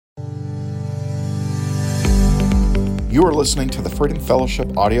You are listening to the Freedom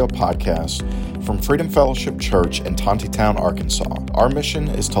Fellowship audio podcast from Freedom Fellowship Church in Tontitown, Arkansas. Our mission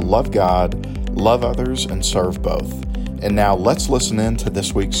is to love God, love others, and serve both. And now let's listen in to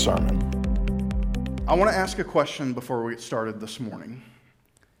this week's sermon. I want to ask a question before we get started this morning.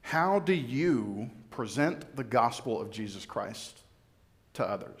 How do you present the gospel of Jesus Christ to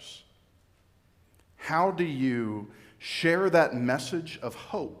others? How do you share that message of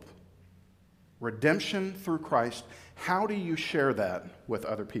hope, redemption through Christ? How do you share that with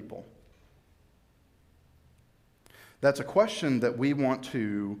other people? That's a question that we want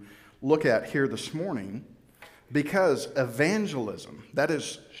to look at here this morning, because evangelism, that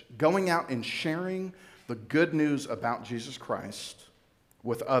is going out and sharing the good news about Jesus Christ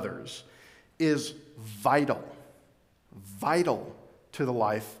with others, is vital to the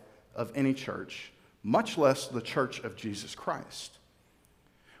life of any church, much less the Church of Jesus Christ.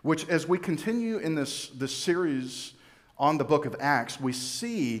 Which, as we continue in this series on the book of Acts, we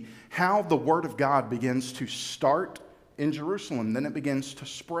see how the Word of God begins to start in Jerusalem, then it begins to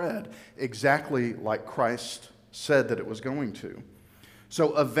spread exactly like Christ said that it was going to.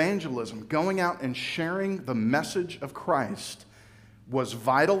 So evangelism, going out and sharing the message of Christ, was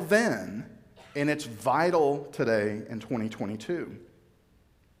vital then, and it's vital today in 2022.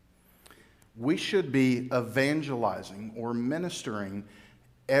 We should be evangelizing or ministering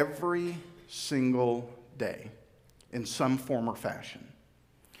every single day in some form or fashion.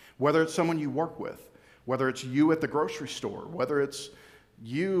 Whether it's someone you work with, whether it's you at the grocery store, whether it's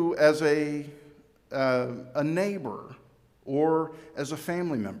you as a neighbor or as a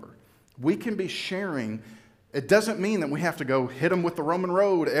family member, we can be sharing. It doesn't mean that we have to go hit them with the Roman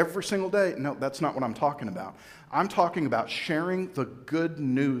road every single day. No, that's not what I'm talking about. I'm talking about sharing the good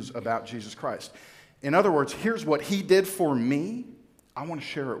news about Jesus Christ. In other words, here's what He did for me. I want to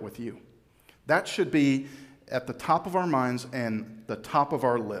share it with you. That should be at the top of our minds and the top of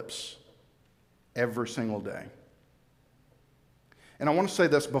our lips every single day. And I want to say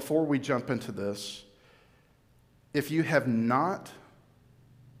this before we jump into this. If you have not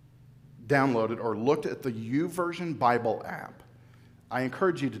downloaded or looked at the YouVersion Bible app, I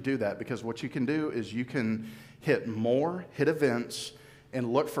encourage you to do that, because what you can do is you can hit more, hit events,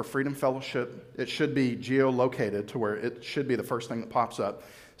 and look for Freedom Fellowship. It should be geolocated to where it should be the first thing that pops up.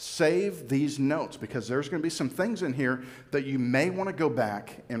 Save these notes, because there's going to be some things in here that you may want to go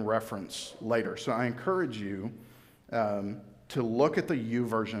back and reference later. So I encourage you to look at the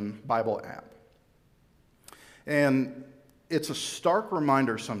YouVersion Bible app. And it's a stark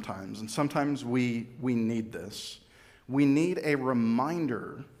reminder sometimes, and sometimes we need this. We need a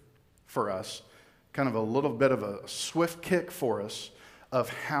reminder for us, kind of a little bit of a swift kick for us, of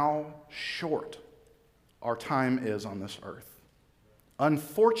how short our time is on this earth.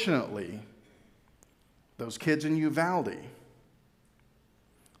 Unfortunately, those kids in Uvalde,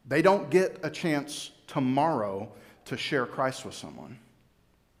 they don't get a chance tomorrow to share Christ with someone.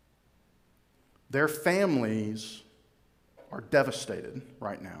 Their families are devastated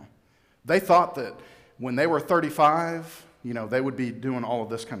right now. They thought that when they were 35, they would be doing all of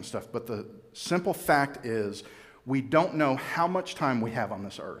this kind of stuff. But the simple fact is, we don't know how much time we have on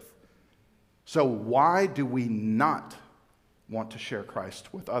this earth. So why do we not want to share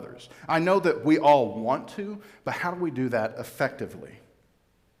Christ with others? I know that we all want to, but how do we do that effectively?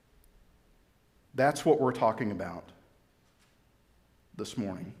 That's what we're talking about this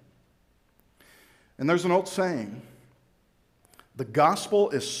morning. And there's an old saying, the gospel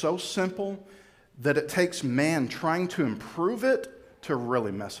is so simple that it takes man trying to improve it to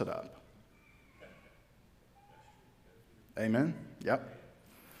really mess it up. Amen? Yep.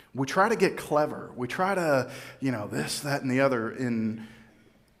 We try to get clever. We try to, this, that, and the other in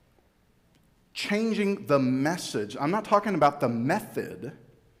changing the message. I'm not talking about the method,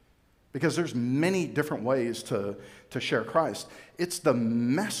 because there's many different ways to share Christ. It's the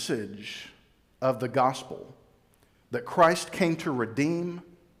message of the gospel, that Christ came to redeem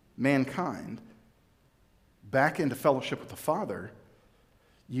mankind back into fellowship with the Father.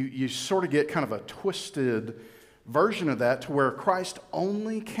 You sort of get kind of a twisted version of that, to where Christ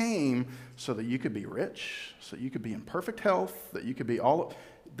only came so that you could be rich, so that you could be in perfect health, that you could be all.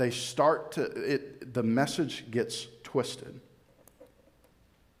 The message gets twisted.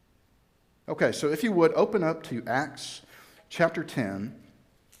 Okay, so if you would, open up to Acts chapter 10.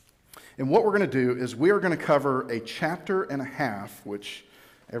 And what we're going to do is we are going to cover a chapter and a half, which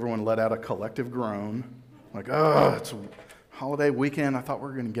everyone let out a collective groan. Like, it's a holiday weekend. I thought we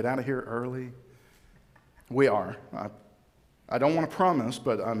were going to get out of here early. We are. I don't want to promise,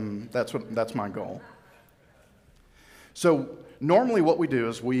 but that's my goal. So normally what we do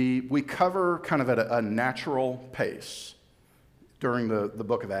is we cover kind of at a natural pace during the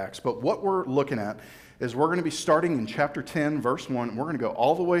book of Acts. But what we're looking at is we're going to be starting in chapter 10, verse 1, and we're going to go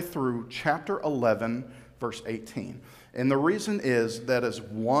all the way through chapter 11, verse 18. And the reason is that is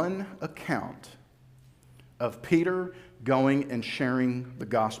one account of Peter going and sharing the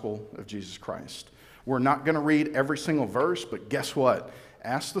gospel of Jesus Christ. We're not going to read every single verse, but guess what?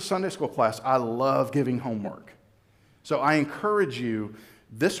 Ask the Sunday school class. I love giving homework. So I encourage you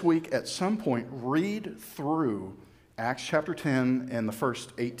this week at some point, read through Acts chapter 10 and the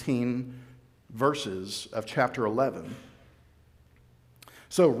first 18 verses of chapter 11.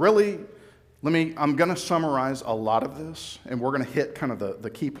 So really, I'm going to summarize a lot of this, and we're going to hit kind of the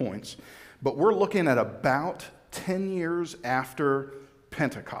key points. But we're looking at about 10 years after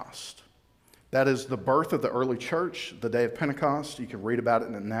Pentecost. That is the birth of the early church, the day of Pentecost. You can read about it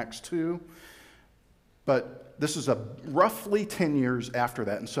in Acts 2. But this is roughly 10 years after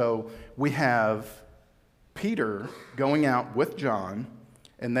that. And so we have Peter going out with John,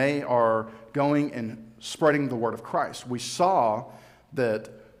 and they are going and spreading the word of Christ. We saw that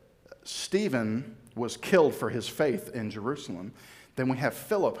Stephen was killed for his faith in Jerusalem. Then we have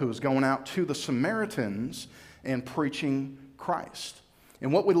Philip, who is going out to the Samaritans and preaching Christ.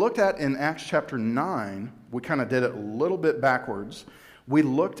 And what we looked at in Acts chapter 9, we kind of did it a little bit backwards. We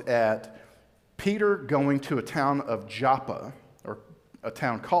looked at Peter going to a town of Joppa, or a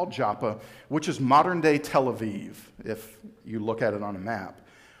town called Joppa, which is modern-day Tel Aviv, if you look at it on a map.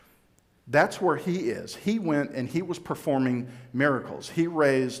 That's where he is. He went and he was performing miracles. He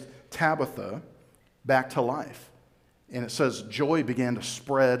raised Tabitha back to life. And it says joy began to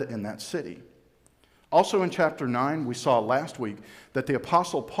spread in that city. Also in chapter 9, we saw last week that the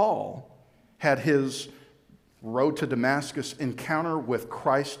Apostle Paul had his road to Damascus encounter with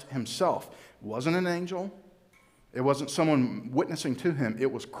Christ himself. It wasn't an angel. It wasn't someone witnessing to him.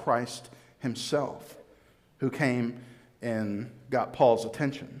 It was Christ himself who came and got Paul's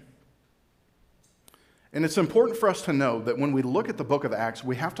attention. And it's important for us to know that when we look at the book of Acts,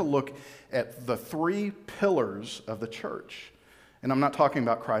 we have to look at the three pillars of the church. And I'm not talking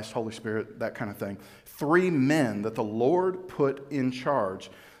about Christ, Holy Spirit, that kind of thing. Three men that the Lord put in charge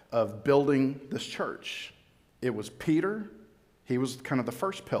of building this church. It was Peter. He was kind of the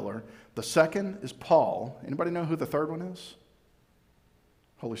first pillar. The second is Paul. Anybody know who the third one is?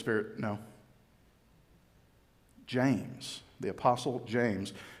 Holy Spirit, no. James, the Apostle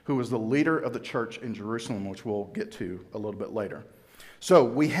James, who was the leader of the church in Jerusalem, which we'll get to a little bit later. So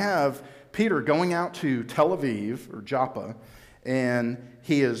we have Peter going out to Tel Aviv, or Joppa, and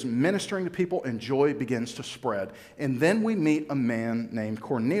he is ministering to people, and joy begins to spread. And then we meet a man named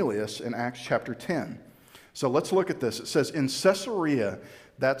Cornelius in Acts chapter 10. So let's look at this. It says, in Caesarea,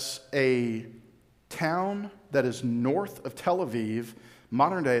 that's a town that is north of Tel Aviv.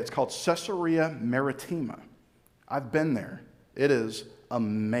 Modern day, it's called Caesarea Maritima. I've been there. It is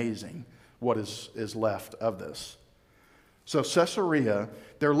amazing what is left of this. So Caesarea,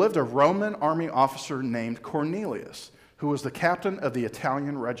 there lived a Roman army officer named Cornelius, who was the captain of the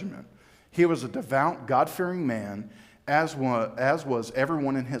Italian regiment. He was a devout, God-fearing man, as was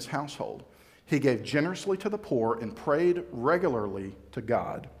everyone in his household. He gave generously to the poor and prayed regularly to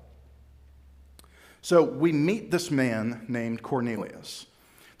God. So we meet this man named Cornelius.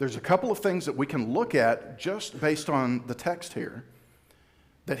 There's a couple of things that we can look at just based on the text here.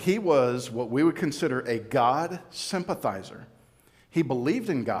 That he was what we would consider a God sympathizer. He believed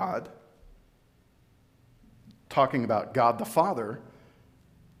in God, talking about God the Father.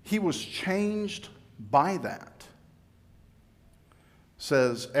 He was changed by that.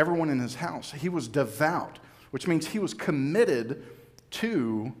 Says everyone in his house. He was devout, which means he was committed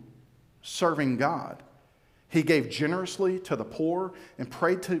to serving God. He gave generously to the poor and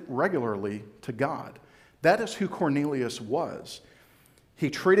prayed regularly to God. That is who Cornelius was. He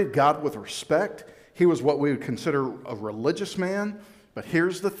treated God with respect. He was what we would consider a religious man. But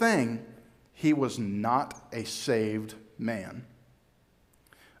here's the thing. He was not a saved man.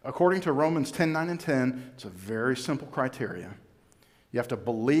 According to Romans 10:9 and 10, it's a very simple criteria. You have to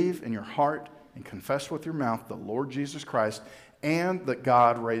believe in your heart and confess with your mouth the Lord Jesus Christ and that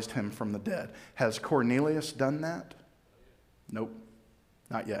God raised him from the dead. Has Cornelius done that? Nope,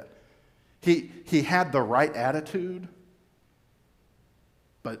 not yet. He had the right attitude,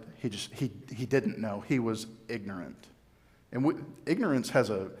 but he didn't know. He was ignorant. And ignorance has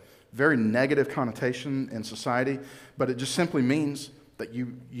a very negative connotation in society, but it just simply means that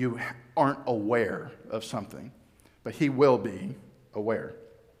you aren't aware of something. But he will be aware.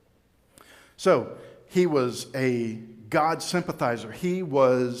 So he was a God sympathizer. He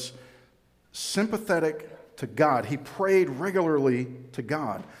was sympathetic to God. He prayed regularly to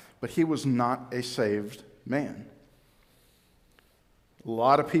God, but he was not a saved man. A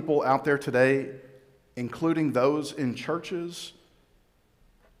lot of people out there today, including those in churches,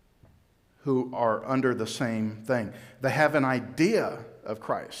 who are under the same thing. They have an idea of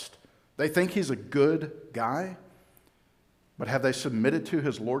Christ. They think he's a good guy, but have they submitted to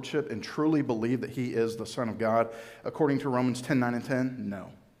his lordship and truly believe that he is the Son of God? According to Romans 10:9 and 10,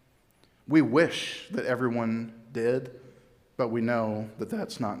 no. We wish that everyone did, but we know that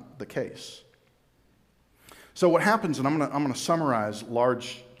that's not the case. So what happens, and I'm going to summarize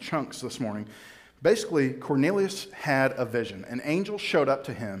large chunks this morning. Basically, Cornelius had a vision. An angel showed up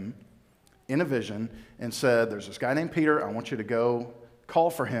to him in a vision and said, there's this guy named Peter. I want you to go call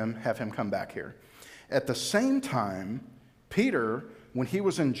for him, have him come back here. At the same time, Peter, when he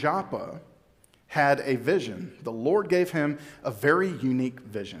was in Joppa, had a vision. The Lord gave him a very unique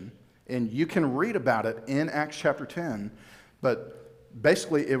vision. And you can read about it in Acts chapter 10. But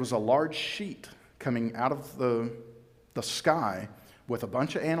basically, it was a large sheet coming out of the sky with a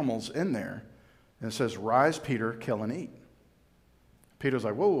bunch of animals in there. And it says, rise, Peter, kill and eat. Peter's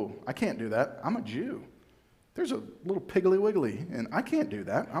like, whoa, I can't do that. I'm a Jew. There's a little piggly wiggly, and I can't do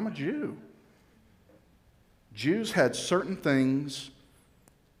that. I'm a Jew. Jews had certain things,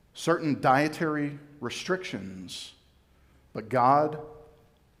 certain dietary restrictions, but God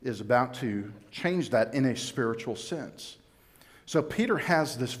is about to change that in a spiritual sense. So Peter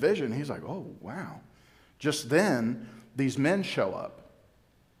has this vision. He's like, oh, wow. Just then, these men show up.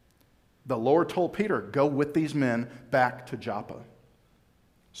 The Lord told Peter, go with these men back to Joppa.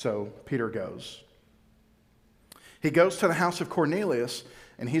 So Peter goes. He goes to the house of Cornelius,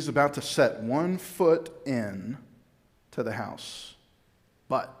 and he's about to set one foot in to the house.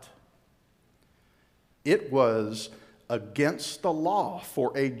 But it was against the law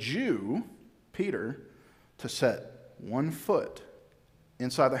for a Jew, Peter, to set one foot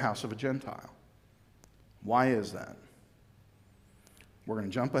inside the house of a Gentile. Why is that? We're going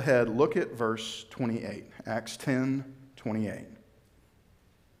to jump ahead. Look at verse 28, Acts 10:28.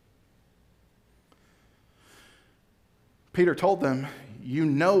 Peter told them, you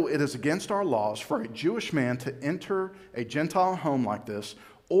know it is against our laws for a Jewish man to enter a Gentile home like this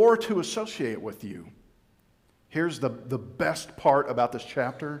or to associate with you. Here's the best part about this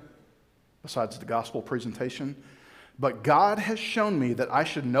chapter, besides the gospel presentation. But God has shown me that I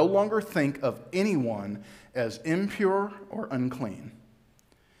should no longer think of anyone as impure or unclean.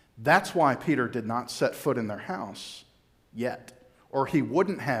 That's why Peter did not set foot in their house yet, or he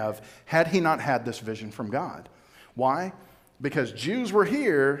wouldn't have had he not had this vision from God. Why? Because Jews were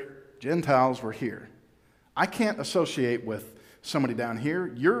here, Gentiles were here. I can't associate with somebody down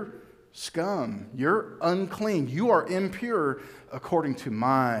here. You're scum. You're unclean. You are impure according to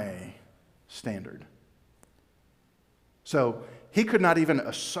my standard. So he could not even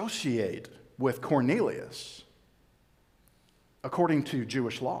associate with Cornelius according to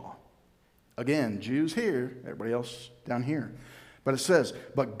Jewish law. Again, Jews here, everybody else down here. But it says,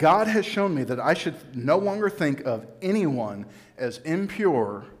 but God has shown me that I should no longer think of anyone as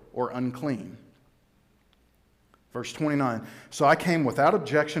impure or unclean. Verse 29, so I came without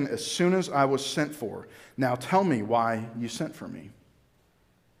objection as soon as I was sent for. Now tell me why you sent for me.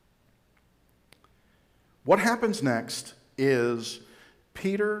 What happens next is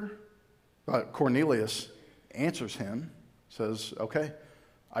Cornelius answers him, says, okay,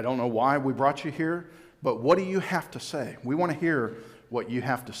 I don't know why we brought you here, but what do you have to say? We want to hear what you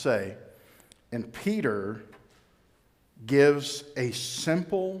have to say. And Peter gives a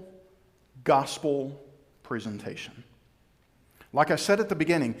simple gospel presentation. Like I said at the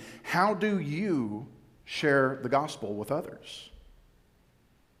beginning, how do you share the gospel with others?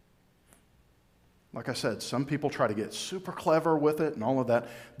 Like I said, some people try to get super clever with it and all of that.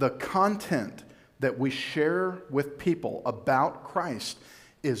 The content that we share with people about Christ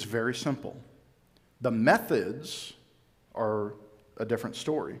is very simple. The methods are a different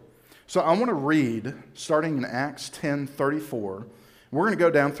story. So I want to read, starting in Acts 10:34. We're going to go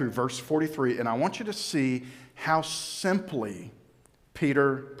down through verse 43, and I want you to see how simply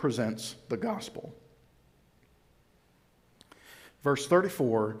Peter presents the gospel. Verse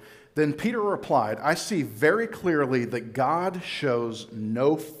 34, then Peter replied, I see very clearly that God shows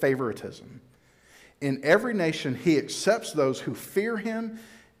no favoritism. In every nation, he accepts those who fear him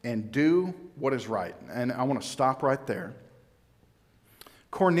and do what is right. And I want to stop right there.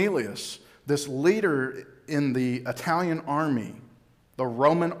 Cornelius, this leader in the Italian army, the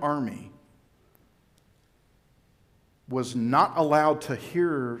Roman army, was not allowed to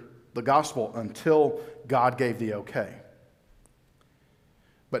hear the gospel until God gave the okay.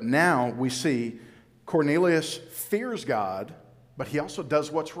 But now we see Cornelius fears God, but he also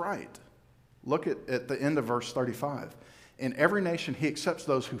does what's right. Look at the end of verse 35. In every nation, he accepts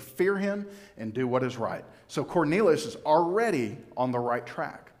those who fear him and do what is right. So Cornelius is already on the right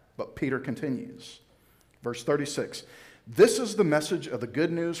track. But Peter continues. Verse 36. This is the message of the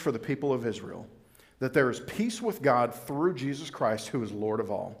good news for the people of Israel, that there is peace with God through Jesus Christ, who is Lord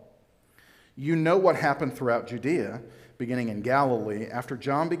of all. You know what happened throughout Judea, beginning in Galilee, after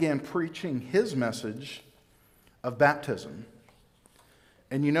John began preaching his message of baptism.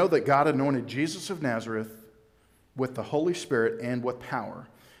 And you know that God anointed Jesus of Nazareth with the Holy Spirit and with power.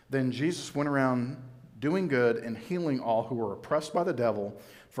 Then Jesus went around doing good and healing all who were oppressed by the devil,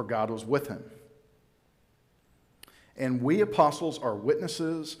 for God was with him. And we apostles are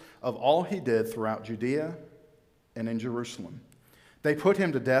witnesses of all he did throughout Judea and in Jerusalem. They put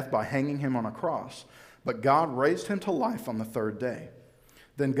him to death by hanging him on a cross, but God raised him to life on the third day.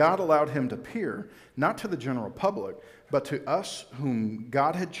 Then God allowed him to appear, not to the general public, but to us whom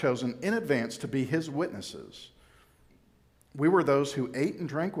God had chosen in advance to be his witnesses. We were those who ate and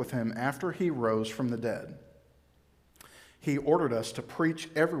drank with him after he rose from the dead. He ordered us to preach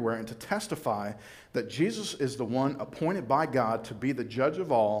everywhere and to testify that Jesus is the one appointed by God to be the judge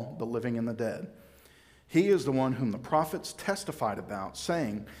of all, the living and the dead. He is the one whom the prophets testified about,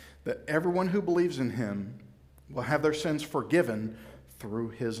 saying that everyone who believes in him will have their sins forgiven through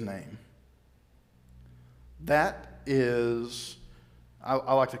his name. That is,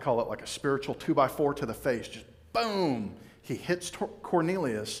 I like to call it like a spiritual 2x4 to the face. Just boom! He hits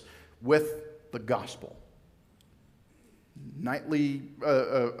Cornelius with the gospel. Neatly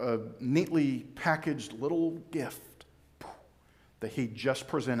packaged little gift that he just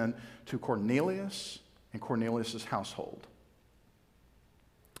presented to Cornelius and Cornelius' household.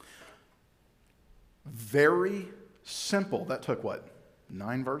 Very simple. That took what?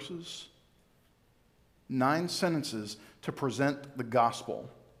 9 verses? 9 sentences to present the gospel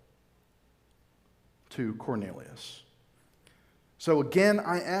to Cornelius. So again,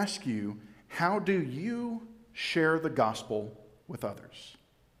 I ask you, how do you share the gospel with others?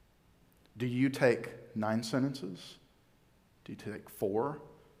 Do you take 9 sentences? Do you take 4?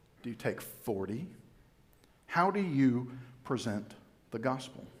 Do you take 40? How do you present the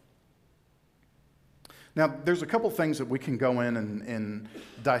gospel? Now, there's a couple things that we can go in and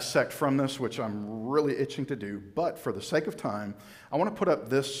dissect from this, which I'm really itching to do. But for the sake of time, I want to put up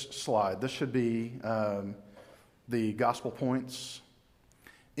this slide. This should be the gospel points.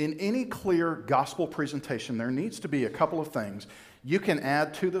 In any clear gospel presentation, there needs to be a couple of things. You can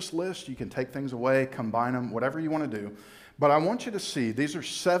add to this list. You can take things away, combine them, whatever you want to do. But I want you to see, these are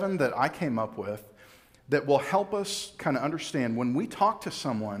 7 that I came up with that will help us kind of understand when we talk to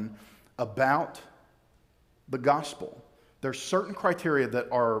someone about the gospel. There's certain criteria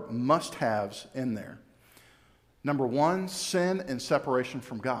that are must-haves in there. Number 1, sin and separation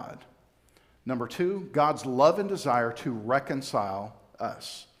from God. Number 2, God's love and desire to reconcile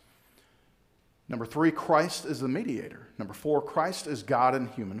us. Number 3, Christ is the mediator. Number 4, Christ is God in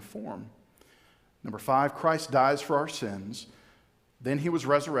human form. Number 5, Christ dies for our sins. Then he was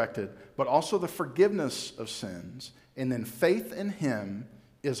resurrected, but also the forgiveness of sins. And then faith in him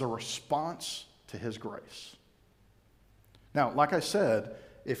is a response to his grace. Now, like I said,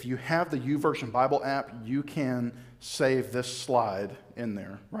 if you have the YouVersion Bible app, you can save this slide in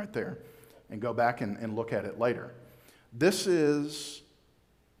there, right there, and go back and look at it later. This is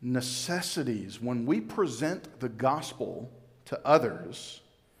necessities. When we present the gospel to others,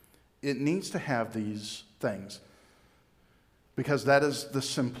 it needs to have these things, because that is the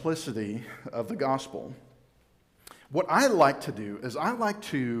simplicity of the gospel. What I like to do is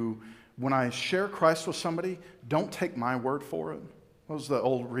when I share Christ with somebody, don't take my word for it. What was the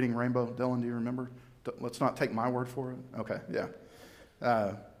old Reading Rainbow? Dylan, do you remember? Let's not take my word for it. Okay,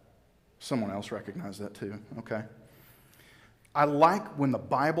 yeah. Someone else recognized that too. Okay. I like when the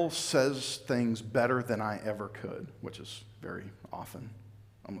Bible says things better than I ever could, which is very often,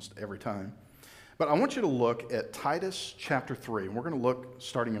 almost every time. But I want you to look at Titus chapter 3. And we're going to look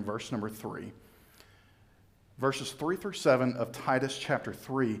starting in verse number 3. Verses 3 through 7 of Titus chapter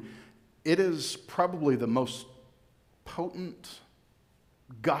 3. It is probably the most potent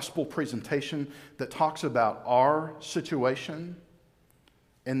gospel presentation that talks about our situation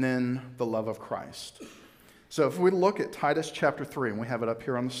and then the love of Christ. So if we look at Titus chapter 3, and we have it up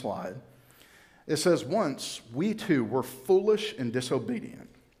here on the slide, it says, "Once we too were foolish and disobedient.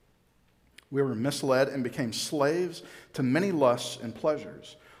 We were misled and became slaves to many lusts and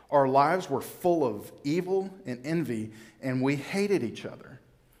pleasures. Our lives were full of evil and envy, and we hated each other."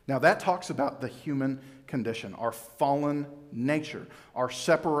 Now that talks about the human condition, our fallen nature, our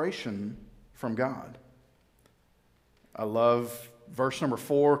separation from God. I love verse number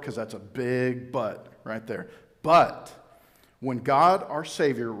 4 because that's a big but right there. But when God, our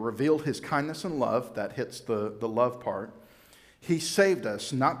Savior, revealed his kindness and love, that hits the love part, he saved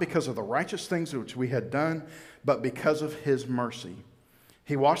us not because of the righteous things which we had done, but because of his mercy.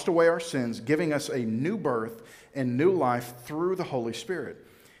 He washed away our sins, giving us a new birth and new life through the Holy Spirit.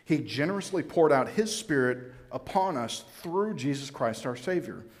 He generously poured out his Spirit upon us through Jesus Christ our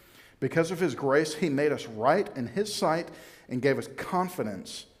Savior. Because of his grace, he made us right in his sight and gave us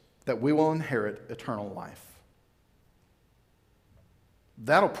confidence that we will inherit eternal life.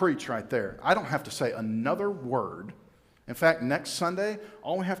 That'll preach right there. I don't have to say another word. In fact, next Sunday,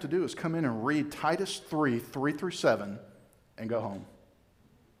 all we have to do is come in and read Titus 3:3-7, and go home.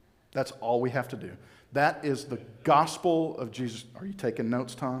 That's all we have to do. That is the gospel of Jesus. Are you taking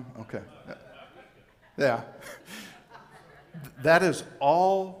notes, Tom? Okay. Yeah. That is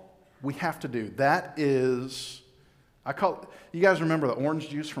all we have to do. That is, you guys remember the orange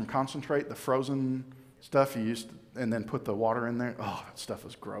juice from Concentrate, the frozen stuff you used to, and then put the water in there? Oh, that stuff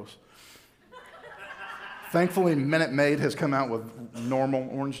is gross. Thankfully, Minute Maid has come out with normal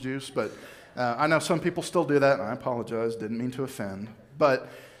orange juice, but I know some people still do that, and I apologize, didn't mean to offend. But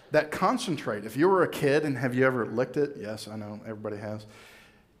that Concentrate, if you were a kid and have you ever licked it? Yes, I know, everybody has.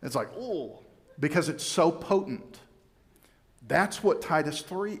 It's like, oh, because it's so potent. That's what Titus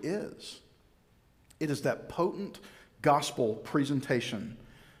 3 is. It is that potent gospel presentation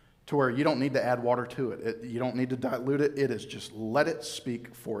to where you don't need to add water to it. You don't need to dilute it. It is just let it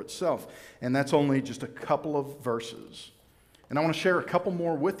speak for itself. And that's only just a couple of verses. And I want to share a couple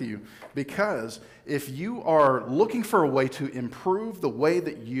more with you, because if you are looking for a way to improve the way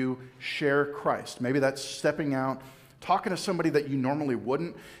that you share Christ, maybe that's stepping out, talking to somebody that you normally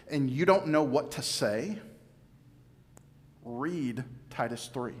wouldn't, and you don't know what to say, read Titus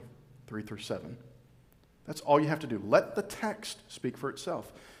 3:3-7. That's all you have to do. Let the text speak for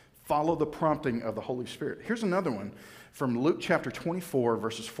itself. Follow the prompting of the Holy Spirit. Here's another one from Luke chapter 24,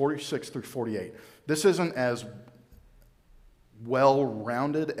 verses 46-48. This isn't as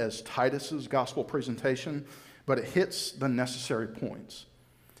well-rounded as Titus's gospel presentation, but it hits the necessary points.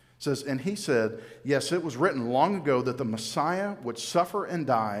 It says, and he said, yes, it was written long ago that the Messiah would suffer and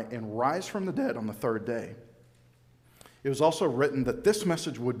die and rise from the dead on the third day. It was also written that this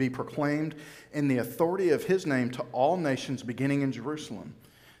message would be proclaimed in the authority of his name to all nations beginning in Jerusalem.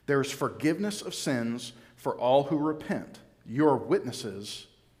 There is forgiveness of sins for all who repent. You are witnesses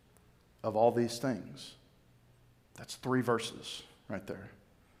of all these things. That's 3 verses right there.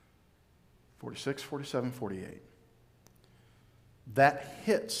 46, 47, 48. That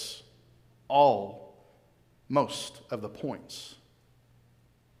hits most of the points.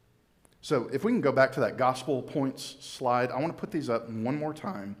 So if we can go back to that gospel points slide, I want to put these up one more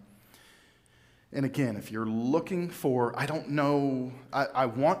time. And again, if you're looking for, I don't know, I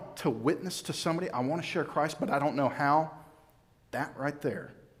want to witness to somebody, I want to share Christ, but I don't know how, that right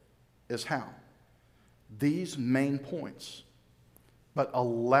there is how. These main points, but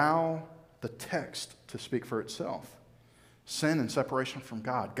allow the text to speak for itself. Sin and separation from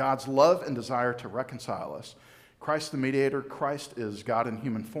God, God's love and desire to reconcile us. Christ the mediator, Christ is God in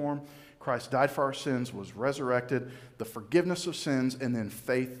human form. Christ died for our sins, was resurrected, the forgiveness of sins, and then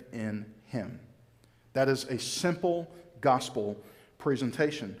faith in him. That is a simple gospel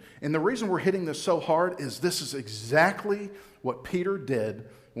presentation. And the reason we're hitting this so hard is this is exactly what Peter did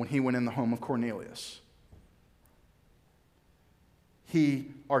when he went in the home of Cornelius.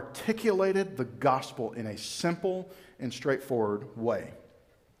 He articulated the gospel in a simple and straightforward way.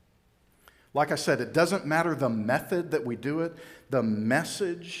 Like I said, it doesn't matter the method that we do it. The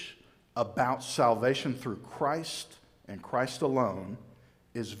message about salvation through Christ and Christ alone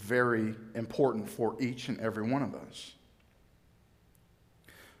is very important for each and every one of us.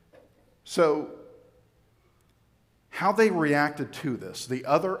 So, how they reacted to this, the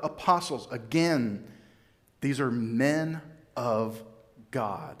other apostles, again, these are men of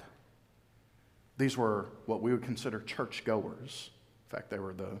God. These were what we would consider churchgoers. In fact, they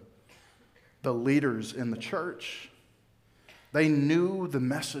were the leaders in the church. They knew the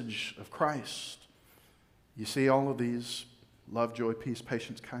message of Christ. You see all of these: love, joy, peace,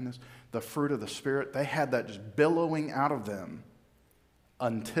 patience, kindness, the fruit of the Spirit. They had that just billowing out of them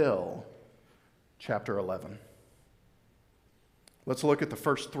until chapter 11. Let's look at the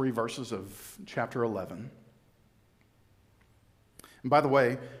first 3 verses of chapter 11. And by the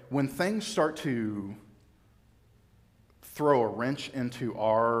way, when things start to throw a wrench into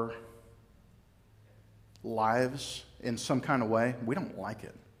our lives in some kind of way, we don't like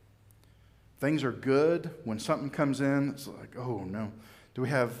it. Things are good. When something comes in, it's like, oh no. Do we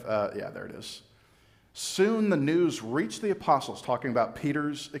have, yeah, there it is. Soon the news reached the apostles, talking about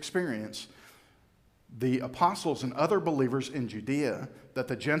Peter's experience, the apostles and other believers in Judea, that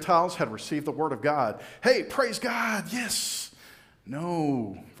the Gentiles had received the word of God. Hey, praise God, yes.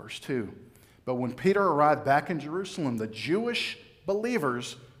 No, verse 2. But when Peter arrived back in Jerusalem, the Jewish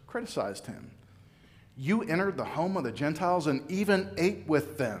believers criticized him. You entered the home of the Gentiles and even ate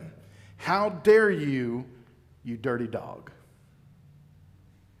with them. How dare you, you dirty dog?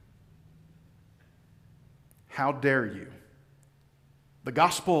 How dare you? The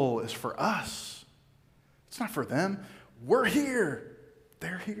gospel is for us. It's not for them. We're here.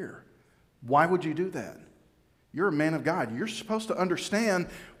 They're here. Why would you do that? You're a man of God. You're supposed to understand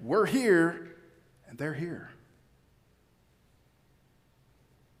we're here and they're here.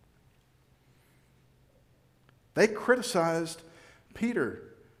 They criticized Peter.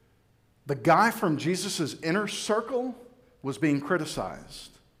 The guy from Jesus' inner circle was being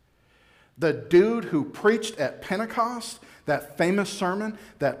criticized. The dude who preached at Pentecost, that famous sermon,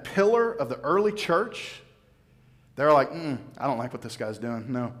 that pillar of the early church, they're like, I don't like what this guy's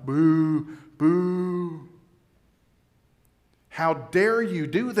doing. No, boo, boo. How dare you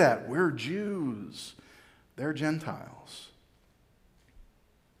do that? We're Jews. They're Gentiles.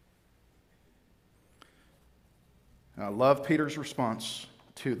 And I love Peter's response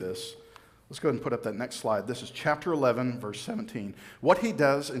to this. Let's go ahead and put up that next slide. This is chapter 11, verse 17. What he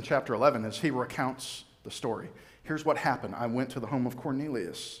does in chapter 11 is he recounts the story. Here's what happened. I went to the home of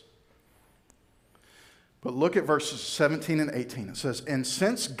Cornelius. But look at verses 17 and 18. It says, and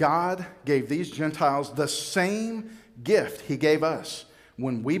since God gave these Gentiles the same gift he gave us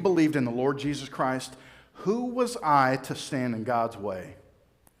when we believed in the Lord Jesus Christ, who was I to stand in God's way?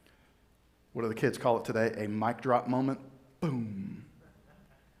 What do the kids call it today? A mic drop moment? Boom.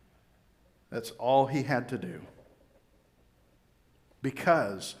 That's all he had to do.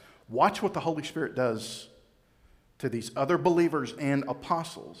 Because watch what the Holy Spirit does to these other believers and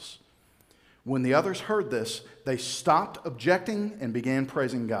apostles. When the others heard this, they stopped objecting and began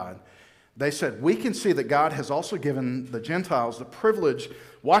praising God. They said, we can see that God has also given the Gentiles the privilege,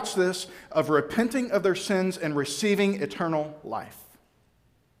 watch this, of repenting of their sins and receiving eternal life.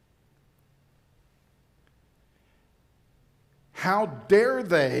 How dare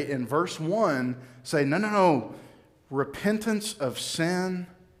they, in verse 1, say, no, repentance of sin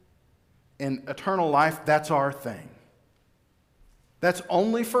and eternal life, that's our thing. That's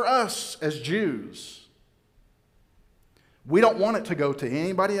only for us as Jews. We don't want it to go to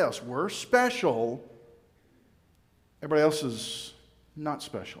anybody else. We're special. Everybody else is not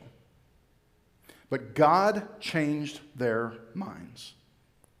special. But God changed their minds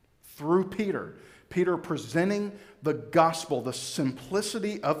through Peter. Peter presenting the gospel, the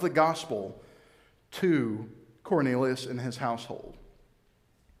simplicity of the gospel to Cornelius and his household.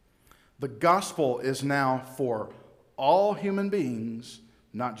 The gospel is now for all human beings,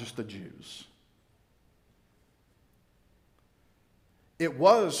 not just the Jews. It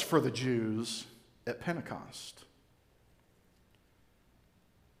was for the Jews at Pentecost.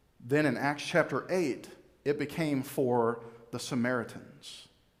 Then in Acts chapter 8, it became for the Samaritans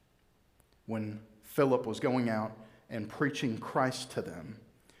when Philip was going out and preaching Christ to them.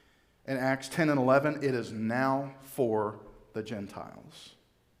 In Acts 10 and 11, it is now for the Gentiles.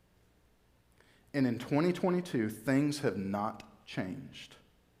 And in 2022, things have not changed.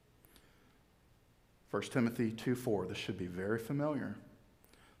 1 Timothy 2:4, this should be very familiar.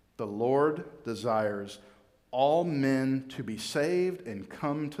 The Lord desires all men to be saved and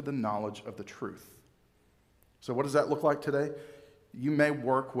come to the knowledge of the truth. So what does that look like today? You may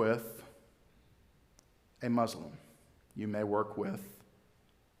work with a Muslim. You may work with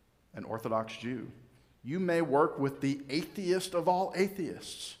an Orthodox Jew. You may work with the atheist of all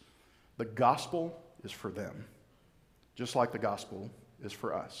atheists. The gospel is for them, just like the gospel is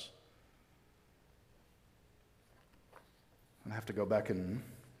for us. I have to go back and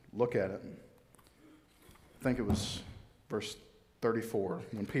look at it. I think it was verse 34,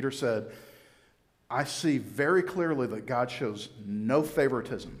 when Peter said, I see very clearly that God shows no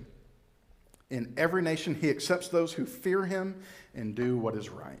favoritism. In every nation, he accepts those who fear him and do what is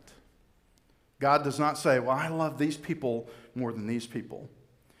right. God does not say, well, I love these people more than these people.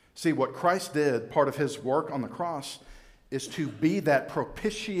 See, what Christ did, part of his work on the cross, is to be that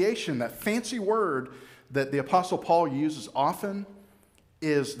propitiation, that fancy word that the Apostle Paul uses often,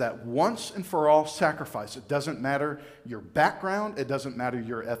 is that once and for all sacrifice. It doesn't matter your background. It doesn't matter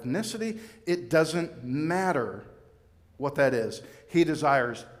your ethnicity. It doesn't matter what that is. He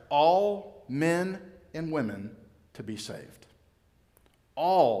desires all men and women to be saved.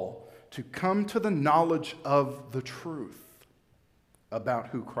 All to come to the knowledge of the truth about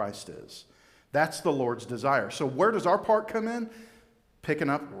who Christ is. That's the Lord's desire. So where does our part come in? Picking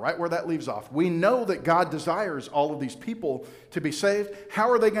up right where that leaves off. We know that God desires all of these people to be saved. How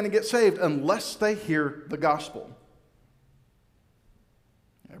are they going to get saved unless they hear the gospel?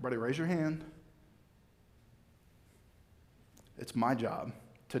 Everybody raise your hand. It's my job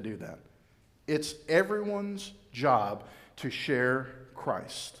to do that. It's everyone's job to share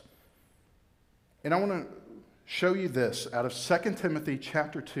Christ. And I want to show you this out of 2 Timothy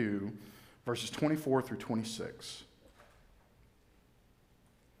chapter 2, verses 24 through 26.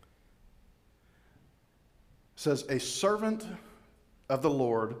 It says, a servant of the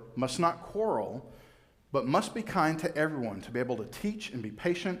Lord must not quarrel, but must be kind to everyone, to be able to teach and be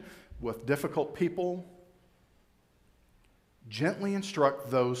patient with difficult people. Gently instruct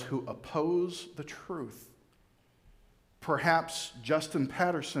those who oppose the truth. Perhaps Justin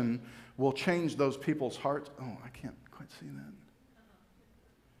Patterson will change those people's hearts. Oh, I can't quite see that.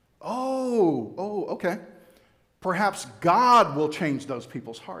 Oh, okay. Perhaps God will change those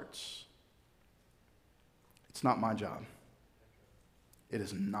people's hearts. It's not my job. It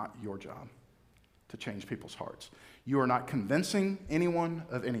is not your job to change people's hearts. You are not convincing anyone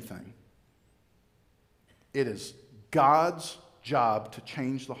of anything. It is God's job to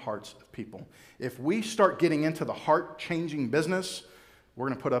change the hearts of people. If we start getting into the heart-changing business, we're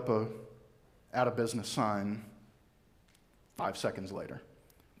going to put up a out of business sign 5 seconds later.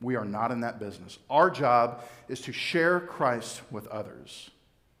 We are not in that business. Our job is to share Christ with others.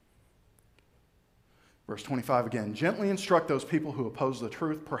 Verse 25 again, gently instruct those people who oppose the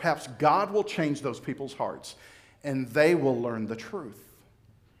truth. Perhaps God will change those people's hearts, and they will learn the truth.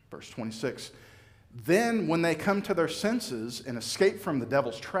 Verse 26, then when they come to their senses and escape from the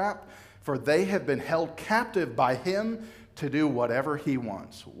devil's trap, for they have been held captive by him to do whatever he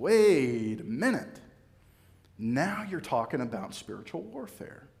wants. Wait a minute. Now you're talking about spiritual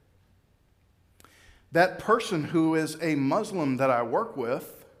warfare. That person who is a Muslim that I work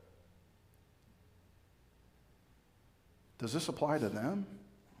with, does this apply to them?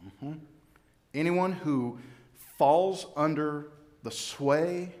 Mm-hmm. Anyone who falls under the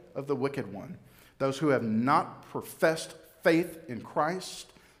sway of the wicked one, those who have not professed faith in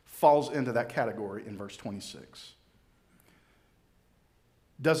Christ, falls into that category in verse 26.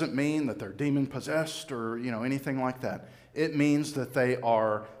 Doesn't mean that they're demon-possessed or anything like that. It means that they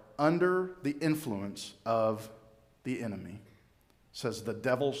are under the influence of the enemy. It says the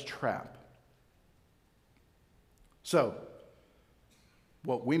devil's trap. So,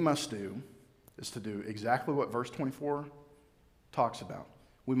 what we must do is to do exactly what verse 24 talks about.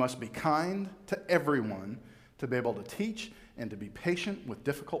 We must be kind to everyone, to be able to teach and to be patient with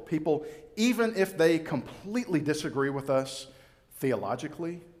difficult people, even if they completely disagree with us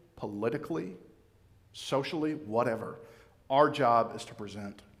theologically, politically, socially, whatever. Our job is to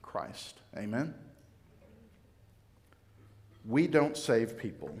present Christ. Amen? We don't save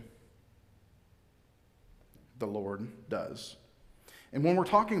people. The Lord does. And when we're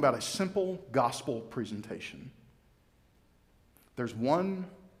talking about a simple gospel presentation, there's one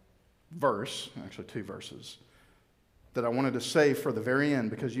verse, actually 2 verses, that I wanted to say for the very end,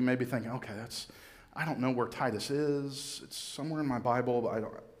 because you may be thinking, okay, I don't know where Titus is. It's somewhere in my Bible,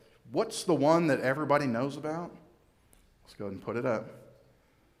 but what's the one that everybody knows about? Let's go ahead and put it up.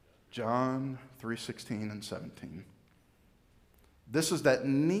 John 3:16 and 17. This is that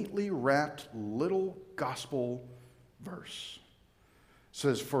neatly wrapped little gospel verse. It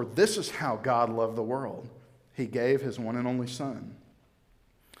says, for this is how God loved the world. He gave his one and only Son,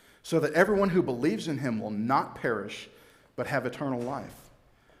 so that everyone who believes in him will not perish, but have eternal life.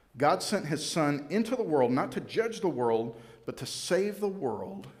 God sent his Son into the world, not to judge the world, but to save the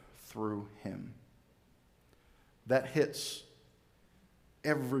world through him. That hits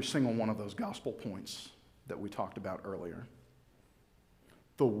every single one of those gospel points that we talked about earlier.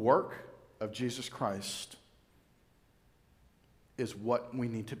 The work of Jesus Christ is what we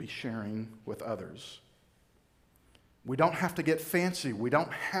need to be sharing with others. We don't have to get fancy. We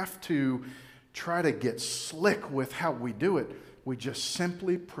don't have to try to get slick with how we do it. We just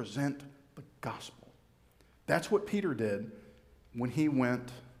simply present the gospel. That's what Peter did when he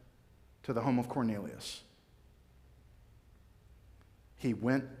went to the home of Cornelius. He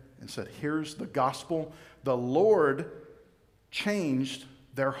went and said, here's the gospel. The Lord changed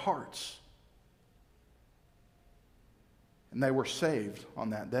their hearts. And they were saved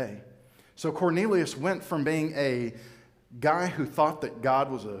on that day. So Cornelius went from being a guy who thought that God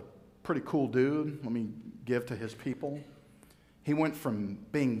was a pretty cool dude, let me give to his people. He went from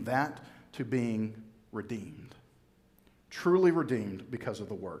being that to being redeemed. Truly redeemed because of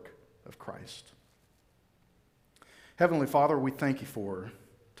the work of Christ. Heavenly Father, we thank you for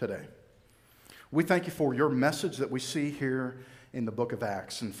today. We thank you for your message that we see here in the book of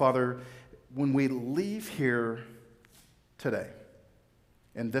Acts. And Father, when we leave here today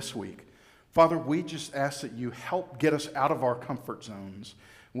and this week, Father, we just ask that you help get us out of our comfort zones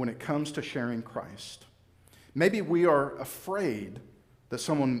when it comes to sharing Christ. Maybe we are afraid that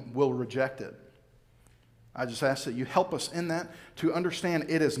someone will reject it. I just ask that you help us in that to understand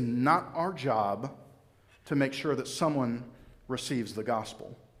it is not our job to make sure that someone receives the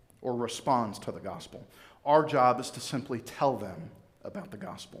gospel or responds to the gospel. Our job is to simply tell them about the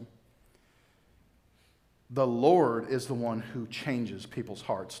gospel. The Lord is the one who changes people's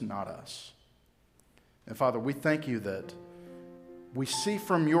hearts, not us. And Father, we thank you that we see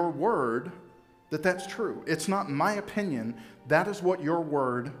from your word that that's true. It's not my opinion. That is what your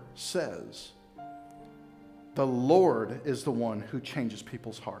word says. The Lord is the one who changes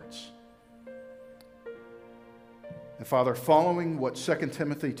people's hearts. And Father, following what 2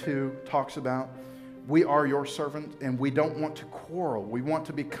 Timothy 2 talks about, we are your servant and we don't want to quarrel. We want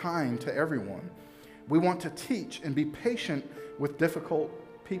to be kind to everyone. We want to teach and be patient with difficult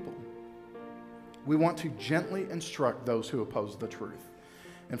people. We want to gently instruct those who oppose the truth.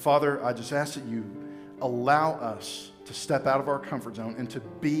 And Father, I just ask that you allow us to step out of our comfort zone and to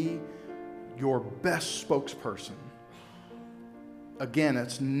be your best spokesperson. Again,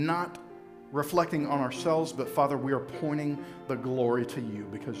 it's not reflecting on ourselves, but Father, we are pointing the glory to you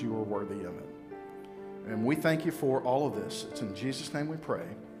because you are worthy of it. And we thank you for all of this. It's in Jesus' name we pray.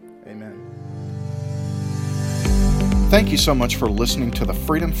 Amen. Thank you so much for listening to the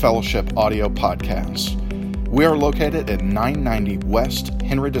Freedom Fellowship audio podcast. We are located at 990 West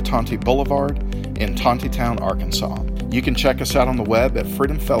Henry DeTonti Boulevard in Tontitown, Arkansas. You can check us out on the web at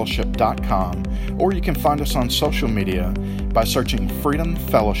freedomfellowship.com, or you can find us on social media by searching Freedom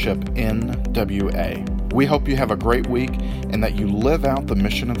Fellowship NWA. We hope you have a great week and that you live out the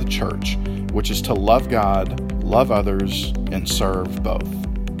mission of the church, which is to love God, love others, and serve both.